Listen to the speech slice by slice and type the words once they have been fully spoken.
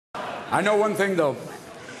I know one thing, though.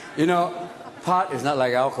 You know, pot is not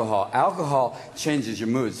like alcohol. Alcohol changes your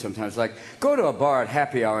mood sometimes. Like, go to a bar at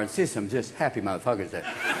happy hour and see some just happy motherfuckers there.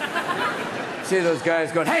 See those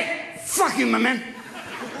guys going, hey, fuck you, my man.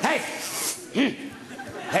 Hey,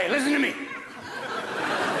 hey, listen to me.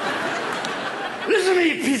 Listen to me,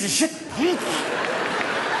 you piece of shit.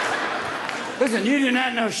 Listen, you do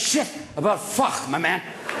not know shit about fuck, my man.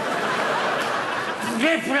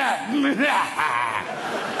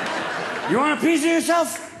 You want a piece of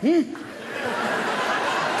yourself?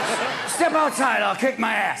 Step outside, I'll kick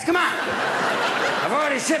my ass. Come on. I've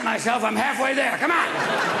already shit myself, I'm halfway there. Come on.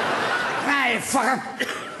 Come on, you fucker.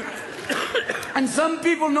 And some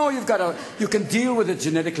people know you can deal with it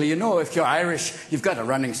genetically. You know, if you're Irish, you've got a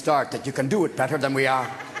running start that you can do it better than we are.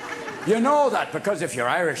 You know that because if you're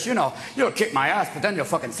Irish, you know, you'll kick my ass, but then you'll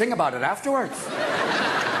fucking sing about it afterwards.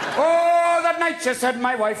 Oh, that night you said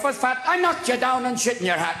my wife was fat. I knocked you down and shit in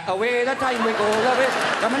your hat. Away the time we go, away,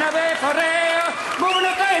 coming away for air, moving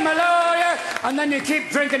the time along, yeah. And then you keep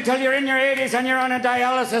drinking till you're in your 80s and you're on a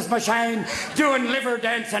dialysis machine doing liver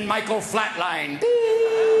dance and Michael Flatline.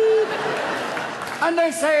 And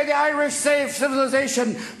they say the Irish saved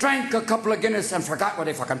civilization, drank a couple of Guinness and forgot where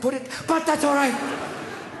they fucking put it. But that's all right.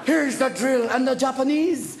 Here's the drill. And the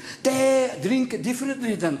Japanese, they drink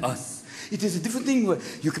differently than us. It is a different thing where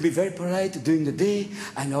you can be very polite during the day,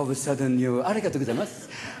 and all of a sudden you, arigatou gozaimasu.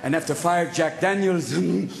 And after 5 Jack Daniels,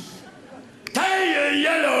 tie your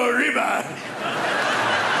yellow ribbon.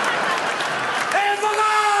 Hey,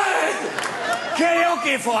 fucker!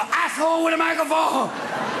 Karaoke for asshole with a microphone.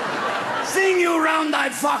 Sing you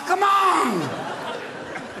round-eyed fuck, come on!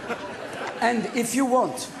 And if you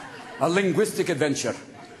want a linguistic adventure,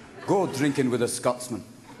 go drinking with a Scotsman.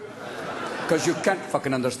 Because you can't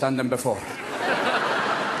fucking understand them before.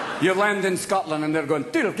 You land in Scotland and they're going,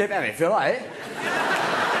 "Diddle keep any feel, eh?"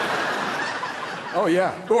 Oh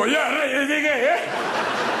yeah. Oh yeah, right, you think it, eh?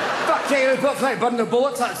 Fuck, take it, put like burn the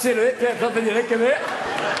bullets, that's it, right? Put up in your neck of it.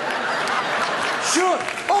 Sure.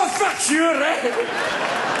 Oh fuck, sure, right?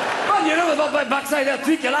 Man, you know about my backside, I'll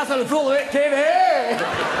tweak your ass on the full of it, Kevin, eh?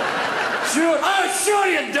 Sure. Oh, sure,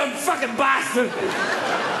 you dumb fucking bastard.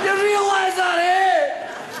 You realise that, eh?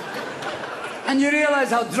 And you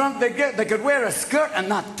realise how drunk they get. They could wear a skirt and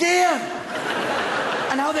not care.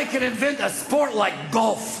 And how they could invent a sport like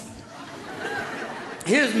golf.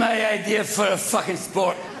 Here's my idea for a fucking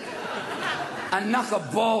sport. And knock a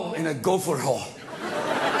ball in a gopher hole.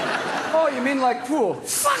 Oh, you mean like pool?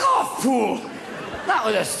 Fuck off, pool. Not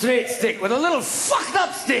with a straight stick, with a little fucked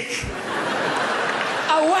up stick.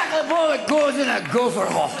 I whack the ball that goes in a gopher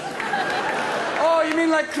hole. Oh, you mean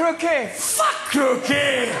like croquet? Fuck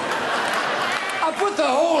croquet! I put the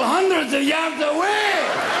hole hundreds of yards away!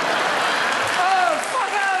 Oh,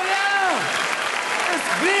 fuck out, yeah! It's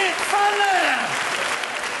great fun there!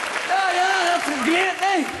 Oh, yeah, that's a great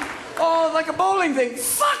thing! Oh, like a bowling thing.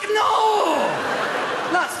 Fuck no!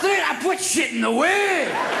 Not straight, I put shit in the way!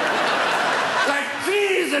 Like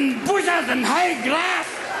trees and bushes and high grass,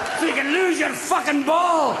 so you can lose your fucking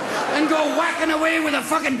ball and go whacking away with a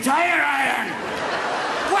fucking tire iron.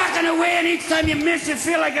 Whacking away, and each time you miss, you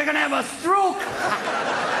feel like you're gonna have a stroke.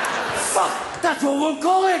 Fuck, that's what we'll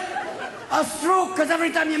call it. A stroke, because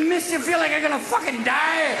every time you miss, you feel like you're gonna fucking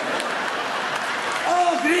die.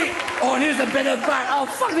 Oh, great. Oh, and here's a bit of back. Oh,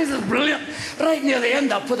 fuck, this is brilliant. Right near the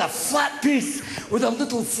end, I'll put a flat piece with a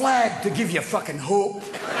little flag to give you fucking hope.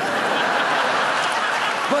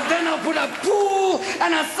 But then I'll put a pool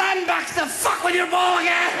and a sandbox to fuck with your ball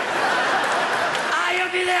again. You'll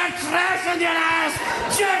be there trashing your ass,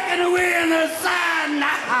 jerking away in the sand.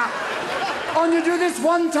 Oh, and you do this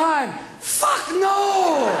one time. Fuck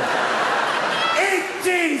no!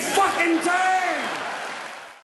 18 fucking times!